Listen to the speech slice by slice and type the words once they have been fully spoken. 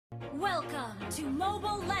Welcome to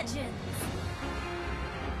Mobile Legends!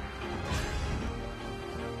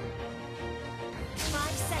 5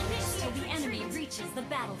 seconds till the enemy reaches the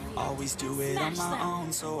battlefield. Always do it Smash on my them.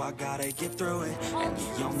 own, so I gotta get through it. All And the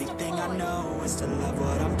systems only thing I deployed. know is to love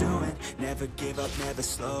what I'm doing. Never give up, never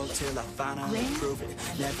slow, till I finally prove it.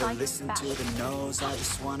 Never listen to the no's, I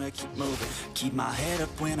just wanna keep moving. Keep my head up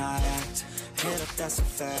when I act, head up, that's a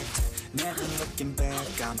fact. Never looking back,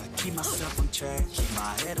 I'ma keep myself on track. Keep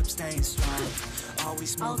my head up, staying strong,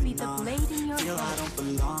 always I'll be moving the on. blade in your Feel I hand. don't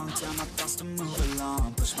belong, tell my thoughts to move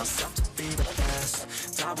along. Push myself to be the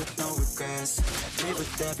best, die with no regrets. Live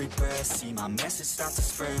with every breath, see my message start to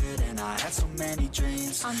spread. And I had so many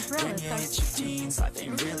dreams, then you hit your teens. Life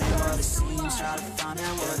ain't really what it seems, try to find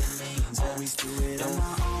out what it means. Always do it on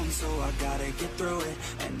my own, so I gotta get through it.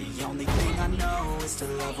 And the only thing I know is to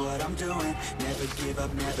love what I'm doing. Never give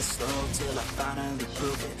up, never slow, till I finally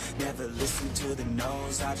prove it. Never listen to the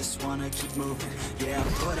no's, I just wanna keep moving. Yeah, I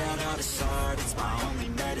put out all this art, it's my only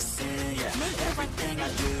medicine. Yeah, everything I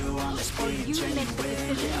do, I'm just being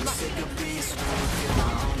genuine. Yeah, I'm sick of being screwed, feel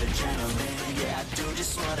my own adrenaline. Yeah, I do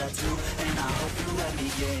just what I do, and I hope you let me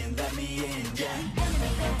in, yeah.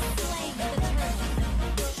 Enemy has slain the turtle.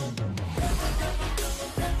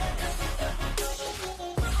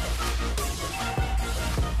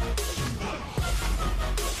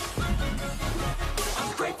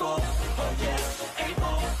 I'm grateful, oh yeah,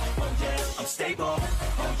 able, oh yeah, I'm stable,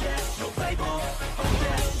 oh yeah, no label, oh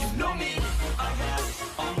yeah, you know me, I have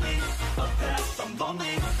only a path, I'm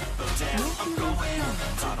lonely, but damn, I'm going to win.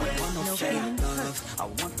 I want no fake love, I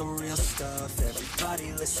want the real stuff.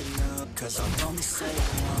 Everybody listen up, cause I'll only say it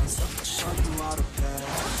once. I'm gonna show you all the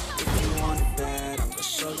path, if you want it bad. I'm gonna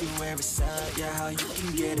show you where it's at, yeah, how you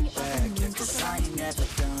can get it back. Yeah, cause I ain't never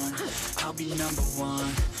done, I'll be number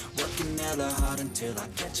one. Working hella hard until I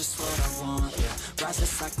get just what I want, yeah.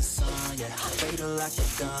 Rises like the sun, yeah, fatal like a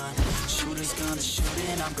gun. Shooters gonna shoot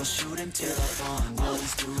and I'm gonna shoot until I fall.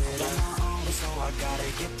 Always do it on my own, so I gotta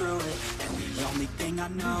get through it. And the only thing I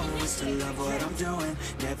know is to love what I'm doing.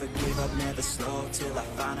 Never give up, never slow, till I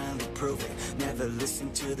finally prove it. Never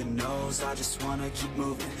listen to the no's, I just wanna keep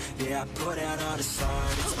moving. Yeah, I put out all this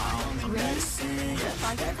art, it's my only medicine.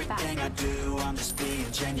 Yeah, everything I do, I'm just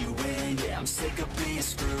being genuine. Yeah, I'm sick of being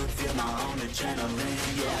screwed, feel my own adrenaline.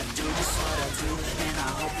 Yeah, I do just what I do, and I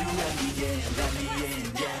hope you let me in,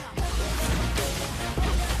 yeah.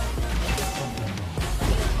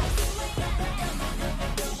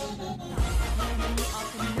 Enemy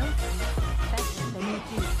often knows better than you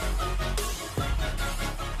do.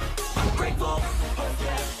 I'm grateful, oh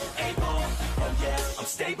yeah, able, oh yeah, I'm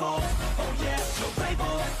stable, oh yeah, no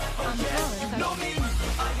label, oh yeah, you know me,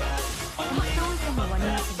 I have only a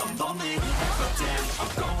path, I'm lonely, but damn,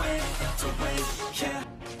 I'm going to win, yeah.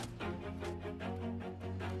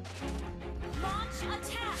 Launch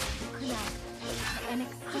attack! Kunai, an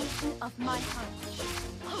extension of my heart.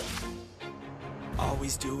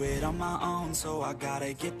 Always do it on my own, so I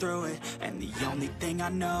gotta get through it. And the only thing I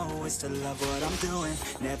know is to love what I'm doing.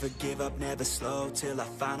 Never give up, never slow, till I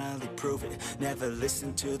finally prove it. Never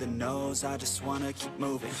listen to the no's, I just wanna keep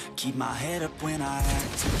moving. Keep my head up when I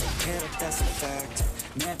act, head up, that's a fact.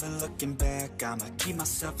 Never looking back, I'ma keep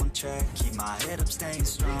myself on track. Keep my head up, staying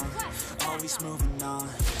strong, always moving on.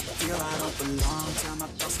 Feel I don't belong, tell my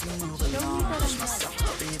thoughts to move along. Push myself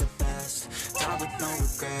to be the best, die with no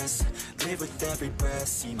regrets. Live with every breath,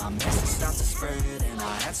 see my message start to spread. And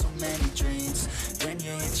I had so many dreams, then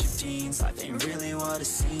you hit your teens. Life ain't really what it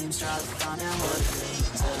seems, try to find out what it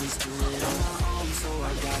means. Always do it on my own, so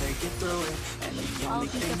I gotta get through it. And the only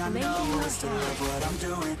thing I know is to love what I'm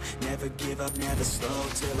doing. Never give up, never slow,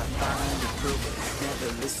 till I finally prove it. Never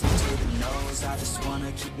listen to the no's, I just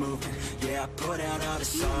wanna keep moving. Yeah, I put out all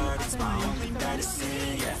this art, it's my only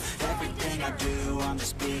medicine. Yeah, everything I do, I'm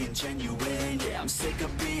just being genuine. Yeah, I'm sick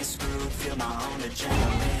of being screwed, feel my own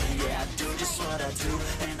adrenaline. Yeah, I do just what I do,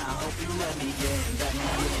 and I hope you let me in,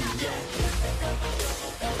 yeah.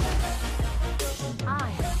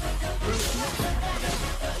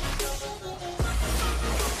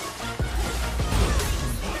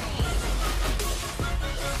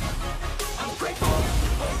 I'm grateful,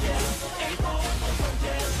 oh yeah, able, oh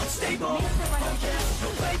yeah, I'm stable, oh yeah, no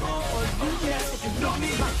label, oh yeah, you know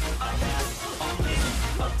me, I have only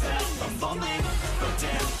a path, I'm lonely, but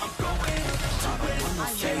damn, I'm going to win. I'm not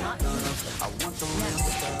fake love, I want the real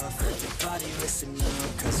stuff. Everybody listen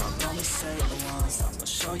up, cause I'll only say it once. I'm gonna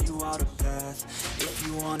show you all the path, if you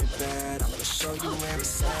you want it bad, I'ma show you where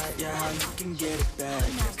it's at. Yeah, how you can get it back.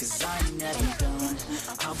 Yeah, cause I ain't never done.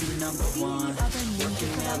 I'll be number one,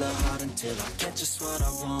 working hella hard until I get just what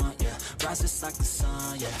I want. Yeah, rises like the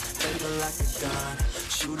sun, yeah, fatal like a gun.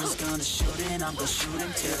 Shooters gonna shoot and I'm gonna shoot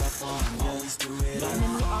until I fall. Always do it on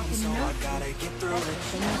my own, so I gotta get through it.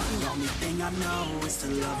 And the only thing I know is to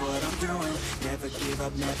love what I'm doing. Never give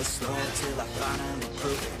up, never slow till I finally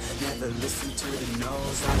prove it. Never listen to the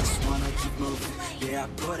no's, I just wanna keep moving. Yeah, I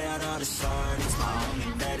put out all this art, it's my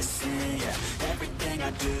only medicine. Yeah, everything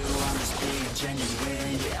I do, I'm just being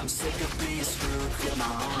genuine. Yeah, I'm sick of being screwed, feel my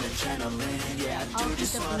own adrenaline. Yeah, I do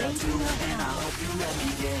just what I do, and I hope you let me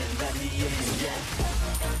in, yeah.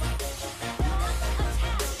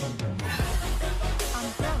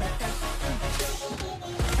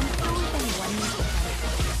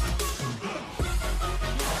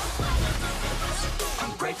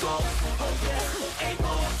 I'm grateful, oh yeah,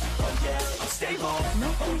 able, oh yeah, I'm stable,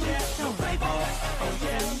 oh yeah, no label, oh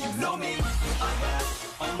yeah, you know me, I have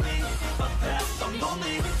only a path, I'm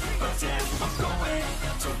lonely, but damn, I'm going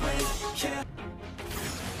to win, yeah.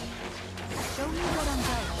 Show me what I'm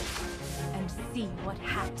doing, and see what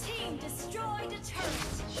happens. Team destroyed a turret.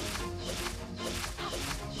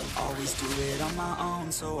 Always do it on my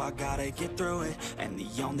own, so I gotta get through it. And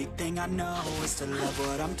the only thing I know is to love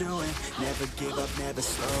what I'm doing. Never give up, never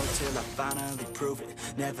slow till I finally prove it.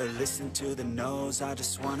 Never listen to the no's, I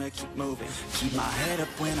just wanna keep moving. Keep my head up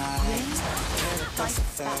when I act, head up, that's a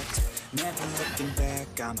fact. Never looking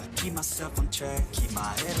back, I'ma keep myself on track. Keep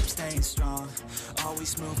my head up, staying strong,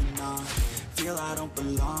 always moving on. Feel I don't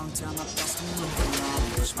belong, tell my thoughts to move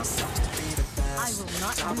along. Push myself to be the best, I will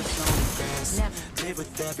not die with no regrets. Never. Live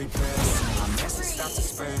with every breath, my message starts to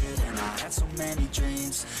spread. And I had so many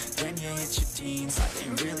dreams, then you hit your teens. Life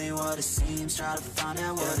ain't really what it seems, try to find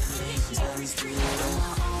out what it means. Always do it on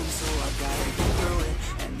my own, so I gotta get through it.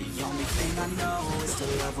 And the only thing I know is to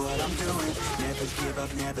love what I'm doing. Never give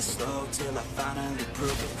up, never slow till I finally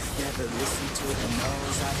prove it. Never listen to the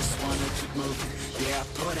no's, I just wanna keep moving. Yeah, I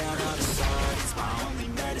put out all this art, it's my only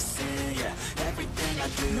medicine. Yeah, everything I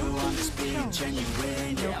do, I'm just being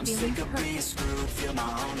genuine. Yeah, I'm sick of being screwed, feel my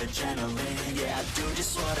own adrenaline. Yeah, I do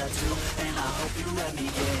just what I do, and I hope you let me in,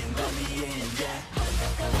 yeah.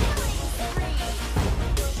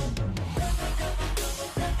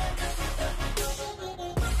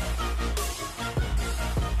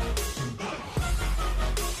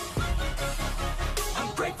 I'm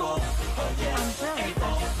grateful, oh yeah, able,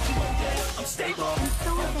 oh yeah, I'm stable, oh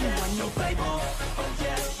yeah, no label, oh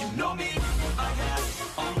yeah, you know me, I have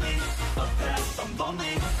only a path, I'm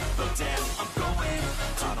lonely, but damn, I'm going to win.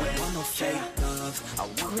 I don't want no fake love, I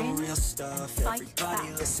want the real stuff.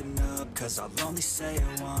 Everybody listen up, cause I'll only say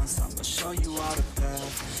it once. I'ma show you all the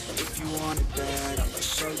path, if you want it bad, I'ma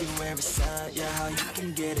show you where it's at. Yeah, how you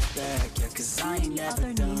can get it back, yeah, cause I ain't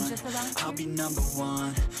never done. I'll be number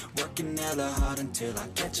one, working hella hard until I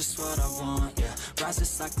get just what I want. Yeah,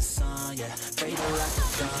 rises like the sun, yeah, fatal like a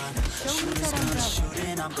gun. Shooters gonna shoot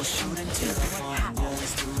and I'm gonna shoot until I fall. Yeah,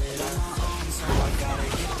 let's do it on my own, so I gotta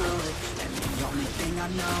get through it. And the only thing I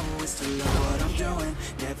know is to love what I'm doing.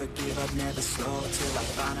 Never give up, never slow till I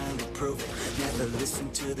finally prove it. Never listen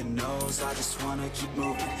to the no's, I just wanna keep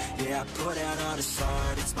moving. Yeah, I put out all this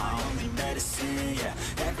art, it's my only medicine. Yeah,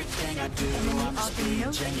 everything I do, I'm just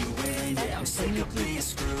being genuine. Yeah, I'm sick of being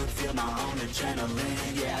screwed, feel my own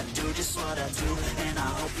adrenaline. Yeah, I do just what I do, and I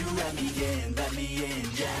hope you let me in,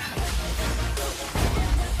 yeah.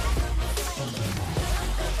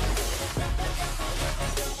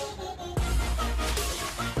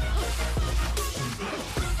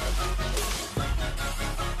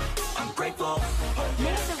 I'm grateful, oh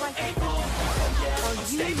yeah, able, oh yeah, I'm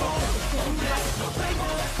stable, oh yeah, no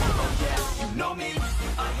label, oh yeah, you know me,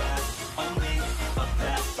 I have only a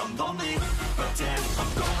path, I'm lonely, but damn,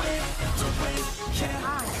 I'm going to win, yeah. I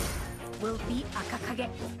will be Akakage.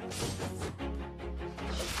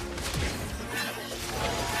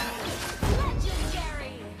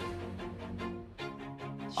 Legendary!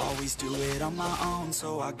 Always do it on my own,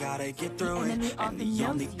 so I gotta get through it. And the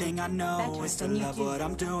only thing I know is to love what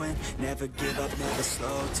I'm doing. Never give up, never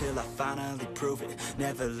slow till I finally prove it.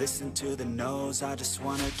 Never listen to the no's, I just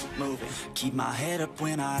wanna keep moving. Keep my head up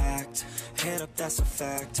when I act, head up, that's a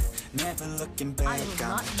fact. Never looking back,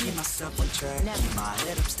 I'ma keep myself on track. Keep my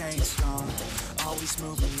head up, staying strong, always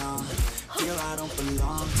moving on. Feel I don't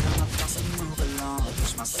belong, tell my thoughts to move along.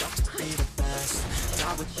 Push myself to be the best,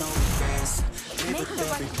 die with no regrets. live Make with the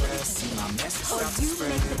every right breath. decision. See my message Or start to you spread.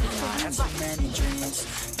 make the And I had so decision many dreams.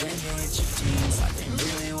 Then you hit your teens. Life ain't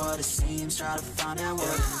really what it seems. Try to find out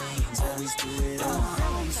what it means. Always do it on my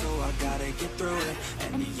own, so I gotta get through it.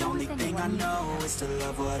 And the only thing I know is to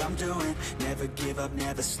love what I'm doing. Never give up,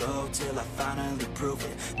 never slow, till I finally prove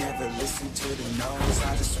it. Never listen to the no's,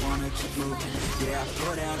 I just wanna keep moving. Yeah, I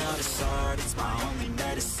put out all this art, it's my only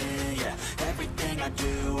medicine. Yeah, everything I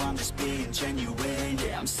do, I'm just being genuine.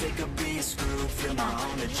 Yeah, I'm sick of being screwed, feel my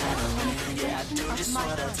own adrenaline. Yeah, I do just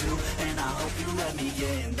what I do, and I hope you let me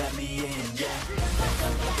in, yeah.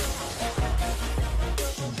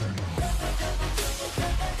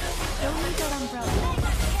 Don't need that umbrella.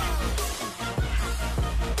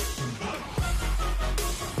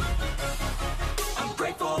 I'm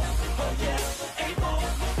grateful, oh yeah, able,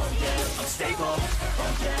 oh yeah, I'm stable,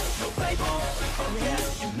 oh yeah, no label, oh yeah,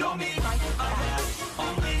 you know me, I have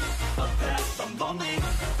only a path, I'm lonely,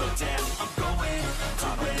 but damn, I'm going to win.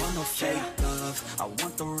 I don't want no fake love, I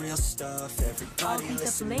want the real stuff. Everybody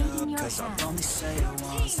listen up, cause I'll only say it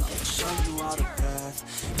once. I'm gonna show you all the path,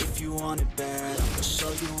 if you want it bad. I'm gonna show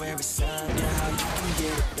you every side, yeah, how you can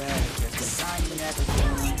get it back. Yeah, cause I ain't never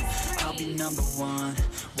done, I'll be number one.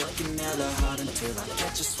 Working hella hard until I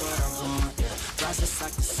get just what I want, yeah. Rises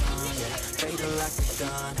like the sun, yeah, fatal like a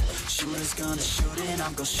gun. Shooters gonna shoot and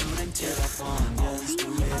I'm gonna shoot until I won, yeah. Let's do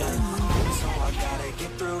it alone, so I gotta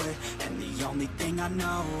get through it. And the only thing I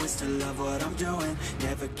know is to love what I'm doing.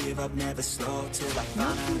 Never give up, never slow, till I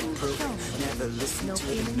finally prove it. Never listen to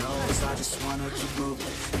the no's, I just wanna keep moving.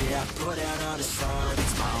 Yeah, I put out all this art,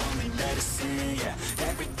 it's my only medicine. Yeah,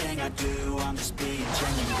 everything I do, I'm just being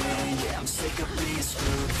genuine. Yeah, I'm sick of being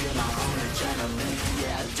screwed, feel my own adrenaline.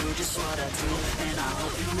 Yeah, I do just what I do, and I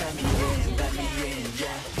hope you let me in,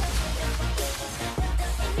 yeah.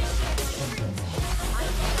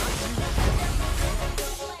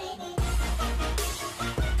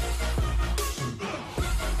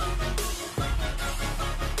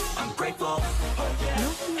 I'm grateful, oh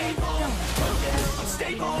yeah, able, oh yeah, I'm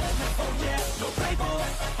stable, oh yeah, no label,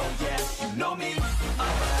 oh yeah, you know me, I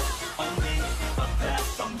have only a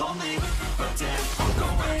path, I'm lonely, but damn, I'm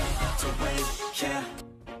going to win, yeah.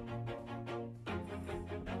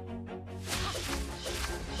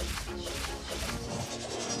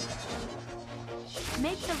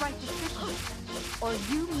 Make the right decision. Or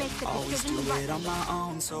you make the Always do decision it on my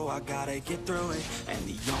own, so I gotta get through it. And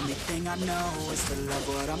the only thing I know is to love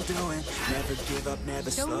what I'm doing. Never give up,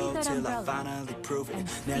 never slow, till I finally prove it.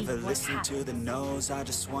 Never listen to the no's, I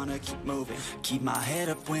just wanna keep moving. Keep my head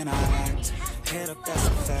up when I act, head up, that's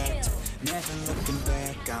a fact. Never looking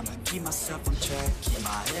back, I'ma keep myself on track. Keep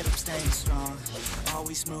my head up, staying strong,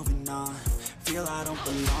 always moving on. Feel I don't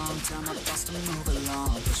belong, tell my thoughts to move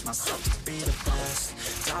along. Push myself to be the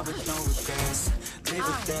best, die with no regrets. Live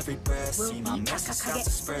with every breath, see my message start to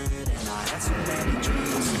spread. And I had so many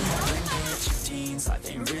dreams, when you hit your teens.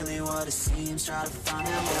 Life ain't really what it seems, try to find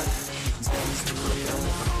out what it means. Always do it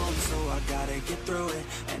alone, so I gotta get through it.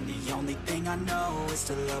 And the only thing I know is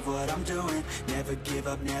to love what I'm doing. Never give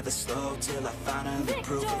up, never slow, till I finally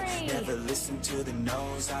prove it. Never listen to the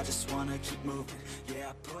no's, I just wanna keep moving. Yeah,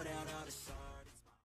 I put out